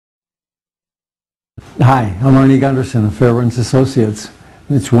Hi, I'm Arnie Gundersen of Fairewinds Associates.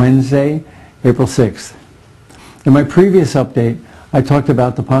 It's Wednesday, April 6th. In my previous update, I talked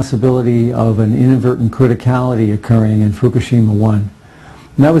about the possibility of an inadvertent criticality occurring in Fukushima 1.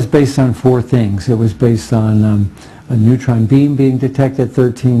 And that was based on four things. It was based on a neutron beam being detected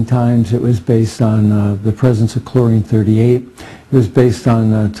 13 times. It was based on the presence of chlorine-38. It was based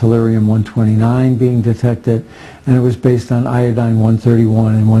on tellurium-129 being detected. And it was based on iodine-131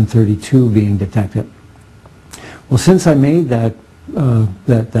 and 132 being detected. Well, since I made that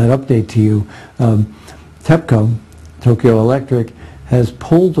update to you, TEPCO, Tokyo Electric, has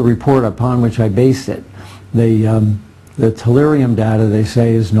pulled the report upon which I based it. The tellurium data, they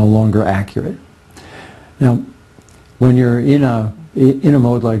say, is no longer accurate. Now, when you're in a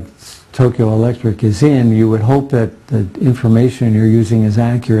mode like Tokyo Electric is in, you would hope that the information you're using is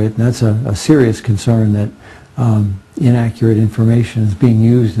accurate, and that's a serious concern that inaccurate information is being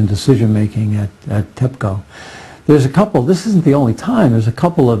used in decision making at TEPCO. There's a couple, this isn't the only time, there's a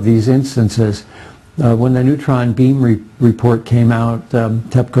couple of these instances. When the neutron beam report came out,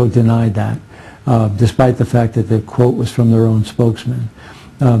 TEPCO denied that, despite the fact that the quote was from their own spokesman.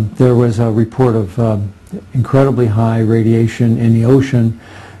 There was a report of incredibly high radiation in the ocean,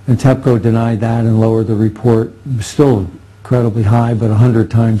 and TEPCO denied that and lowered the report. It was still incredibly high, but 100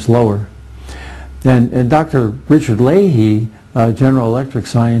 times lower. And Dr. Richard Leahy, General Electric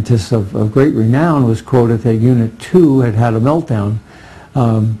scientist of great renown, was quoted that Unit 2 had a meltdown,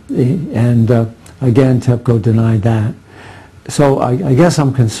 and again, TEPCO denied that. So I guess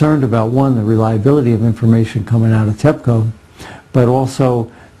I'm concerned about, one, the reliability of information coming out of TEPCO, but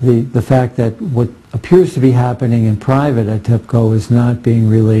also the fact that what appears to be happening in private at TEPCO is not being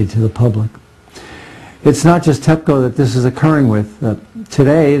relayed to the public. It's not just TEPCO that this is occurring with.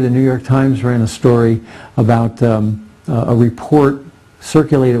 Today, the New York Times ran a story about a report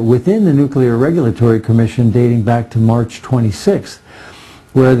circulated within the Nuclear Regulatory Commission dating back to March 26th,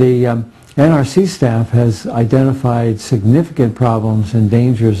 where the NRC staff has identified significant problems and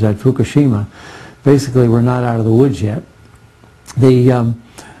dangers at Fukushima. Basically, we're not out of the woods yet.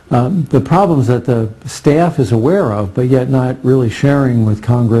 The problems that the staff is aware of, but yet not really sharing with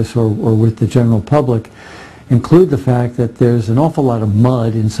Congress or with the general public, include the fact that there's an awful lot of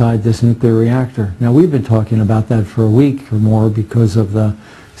mud inside this nuclear reactor. Now, we've been talking about that for a week or more because of the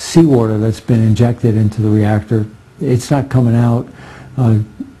seawater that's been injected into the reactor. It's not coming out and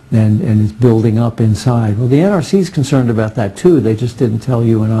it's building up inside. Well, the NRC is concerned about that too. They just didn't tell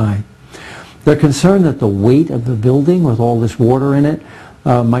you and I. They're concerned that the weight of the building with all this water in it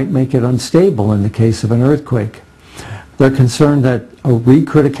might make it unstable in the case of an earthquake. They're concerned that a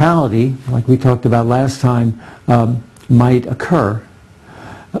recriticality, like we talked about last time, might occur.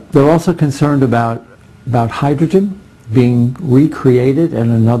 They're also concerned about hydrogen being recreated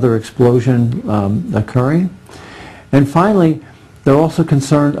and another explosion occurring. And finally, they're also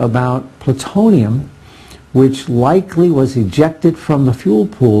concerned about plutonium, which likely was ejected from the fuel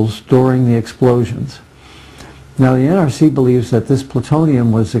pools during the explosions. Now, the NRC believes that this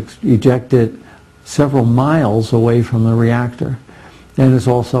plutonium was ejected several miles away from the reactor and is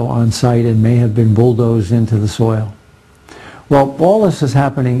also on site and may have been bulldozed into the soil. Well, all this is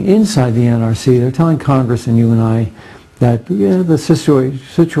happening inside the NRC. They're telling Congress and you and I that the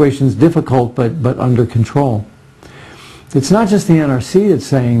situation's difficult but under control. It's not just the NRC that's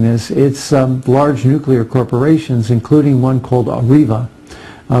saying this, it's large nuclear corporations, including one called Areva,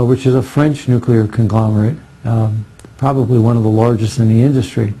 which is a French nuclear conglomerate, probably one of the largest in the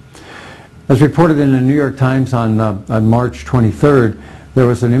industry. As reported in the New York Times on March 23rd, there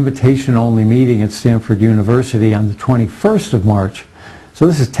was an invitation-only meeting at Stanford University on the 21st of March. So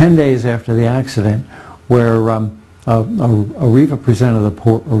this is 10 days after the accident, where Areva presented a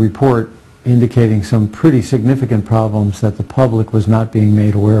report indicating some pretty significant problems that the public was not being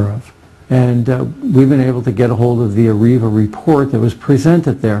made aware of. And we've been able to get a hold of the Areva report that was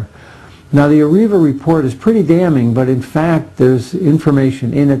presented there. Now, the Areva report is pretty damning, but in fact there's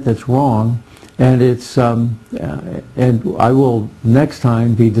information in it that's wrong, and it's and I will next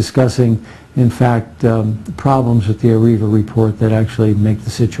time be discussing, in fact, problems with the Areva report that actually make the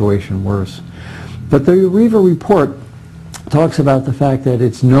situation worse. But the Areva report talks about the fact that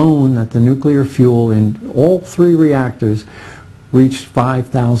it's known that the nuclear fuel in all three reactors reached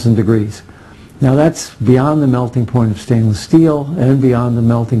 5,000 degrees. Now, that's beyond the melting point of stainless steel and beyond the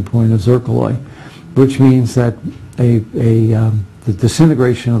melting point of zircaloy, which means that the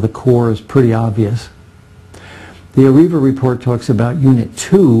disintegration of the core is pretty obvious. The Areva report talks about Unit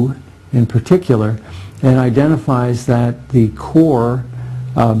 2 in particular and identifies that the core,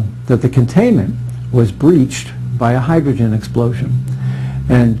 that the containment was breached by a hydrogen explosion.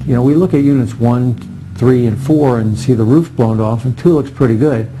 And, you know, we look at Units 1 3 and 4 and see the roof blown off, and 2 looks pretty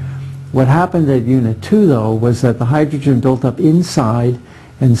good. What happened at Unit 2, though, was that the hydrogen built up inside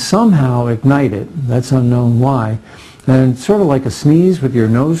and somehow ignited. That's unknown why. And sort of like a sneeze with your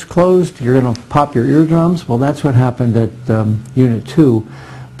nose closed, you're going to pop your eardrums. Well, that's what happened at Unit 2,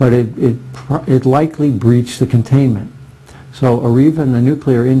 but it likely breached the containment. So Areva and the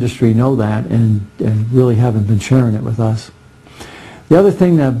nuclear industry know that and really haven't been sharing it with us. The other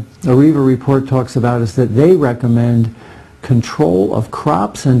thing that Areva Report talks about is that they recommend control of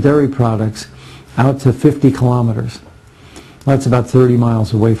crops and dairy products out to 50 kilometers. That's about 30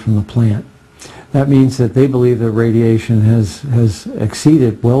 miles away from the plant. That means that they believe that radiation has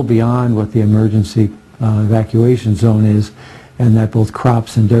exceeded well beyond what the emergency evacuation zone is, and that both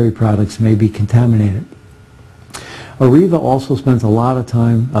crops and dairy products may be contaminated. Areva also spends a lot of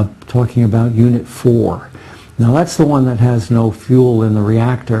time talking about Unit 4. Now that's the one that has no fuel in the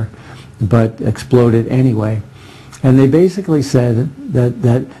reactor, but exploded anyway. And they basically said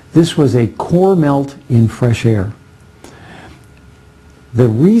that this was a core melt in fresh air. The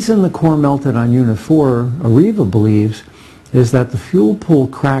reason the core melted on Unit 4, Areva believes, is that the fuel pool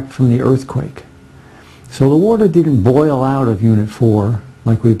cracked from the earthquake. So the water didn't boil out of Unit 4,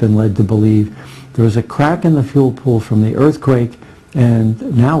 like we've been led to believe. There was a crack in the fuel pool from the earthquake,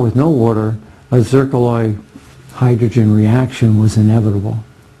 and now with no water, a zircaloy hydrogen reaction was inevitable.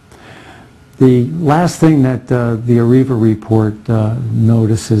 The last thing that the Areva report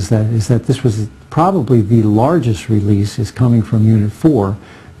notices is that this was probably the largest release is coming from Unit 4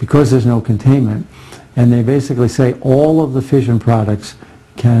 because there's no containment. And they basically say all of the fission products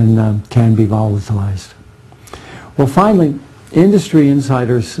can be volatilized. Well, finally, industry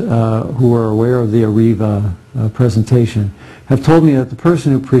insiders who are aware of the Areva presentation have told me that the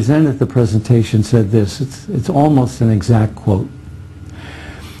person who presented the presentation said this. It's almost an exact quote.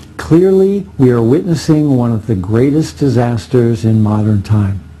 Clearly, we are witnessing one of the greatest disasters in modern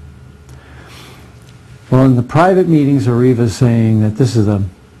time. Well, in the private meetings, Areva is saying that this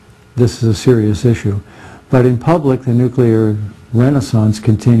is a serious issue. But in public, the nuclear renaissance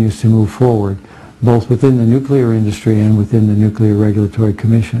continues to move forward, both within the nuclear industry and within the Nuclear Regulatory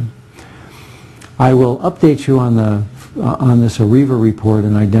Commission. I will update you on this Areva report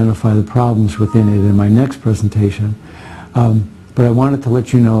and identify the problems within it in my next presentation. But I wanted to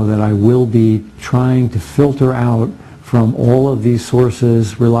let you know that I will be trying to filter out from all of these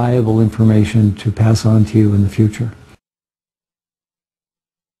sources reliable information to pass on to you in the future.